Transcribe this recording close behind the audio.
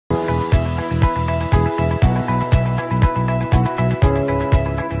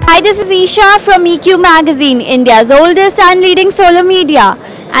Hi, this is Isha from EQ Magazine, India's oldest and leading solar media.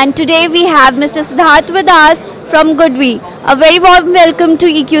 And today we have Mr. Siddharth with us from Goodwe. A very warm welcome to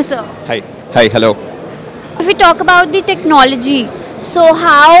EQ, sir. Hi. Hi, hello. If we talk about the technology, so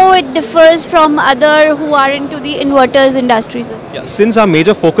how it differs from other who are into the inverters industry, sir? Yeah, since our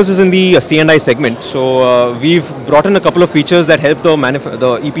major focus is in the C&I segment, so we've brought in a couple of features that help the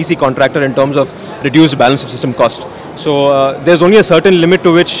EPC contractor in terms of reduced balance of system cost. So there's only a certain limit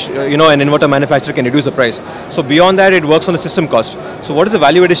to which an inverter manufacturer can reduce the price. So beyond that, it works on the system cost. So what is the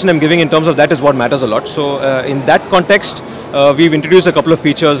value addition I'm giving in terms of that is what matters a lot. So in that context, we've introduced a couple of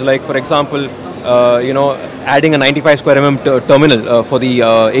features like, for example, adding a 95 square mm terminal for the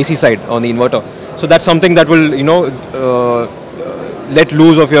AC side on the inverter. So that's something that will, let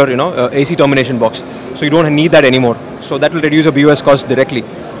loose of your, AC termination box. So you don't need that anymore. So that will reduce your BOS cost directly.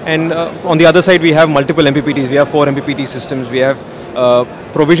 And on the other side, we have multiple MPPTs. We have 4 MPPT systems. We have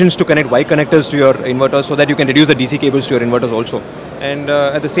provisions to connect Y connectors to your inverters so that you can reduce the DC cables to your inverters also. And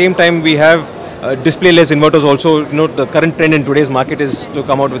at the same time, we have display-less inverters also. The current trend in today's market is to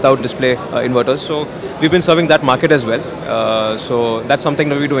come out without display inverters. So we've been serving that market as well. So that's something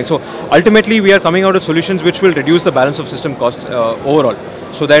that we're doing. So ultimately, we are coming out with solutions which will reduce the balance of system costs overall,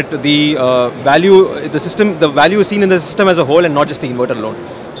 so that the value is seen in the system as a whole and not just the inverter alone.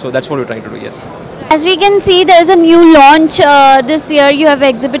 So that's what we're trying to do. Yes. As we can see, there is a new launch this year you have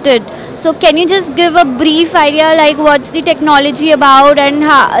exhibited. So can you just give a brief idea, like what's the technology about and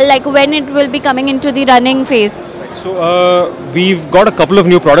how, like when it will be coming into the running phase? So we've got a couple of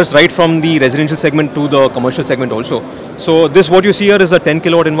new products right from the residential segment to the commercial segment also. So what you see here is a 10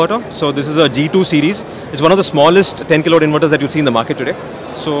 kilowatt inverter. So this is a G2 series. It's one of the smallest 10 kilowatt inverters that you'll see in the market today.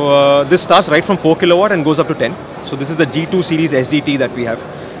 So this starts right from 4 kilowatt and goes up to 10. So this is the G2 series SDT that we have.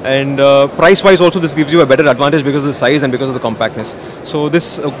 And price-wise also this gives you a better advantage because of the size and because of the compactness. So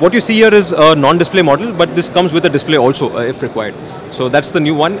this, what you see here is a non-display model, but this comes with a display also if required. So that's the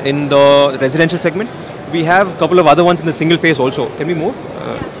new one in the residential segment. We have a couple of other ones in the single phase also. Can we move?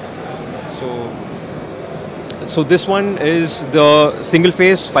 So this one is the single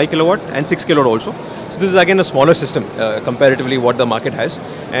phase 5 kilowatt and 6 kilowatt also. So this is again a smaller system comparatively what the market has.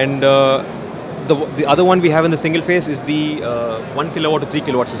 And the other one we have in the single phase is the 1 kilowatt to 3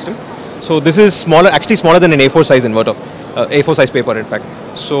 kilowatt system. So this is smaller, actually smaller than an A4 size inverter, A4 size paper in fact.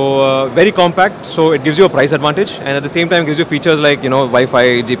 So very compact, so it gives you a price advantage and at the same time gives you features like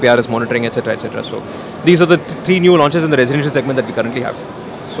Wi-Fi, GPRS monitoring, etc., etc. So these are the 3 new launches in the residential segment that we currently have.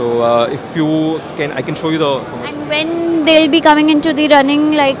 So if you can, I can show you the... And when they'll be coming into the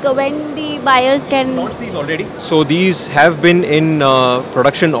running, like when the buyers can... Launch these already. So these have been in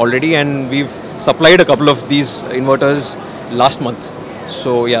production already and we've supplied a couple of these inverters last month.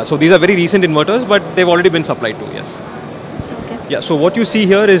 So yeah, so these are very recent inverters, but they've already been supplied to, yes. Okay. Yeah, so what you see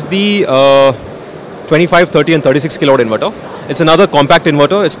here is the 25, 30 and 36 kilowatt inverter. It's another compact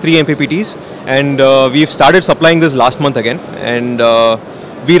inverter, it's 3 MPPTs and we've started supplying this last month again. And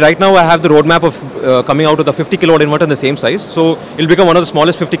we right now have the roadmap of coming out with a 50 kilowatt inverter in the same size. So it'll become one of the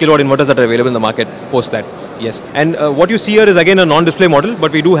smallest 50 kilowatt inverters that are available in the market post that. Yes. And what you see here is again a non-display model,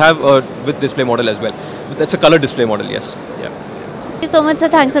 but we do have a with display model as well. That's a color display model, yes. Yeah. Thank you so much, sir.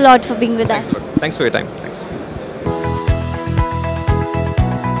 Thanks a lot for being with us. Thanks for your time. Thanks.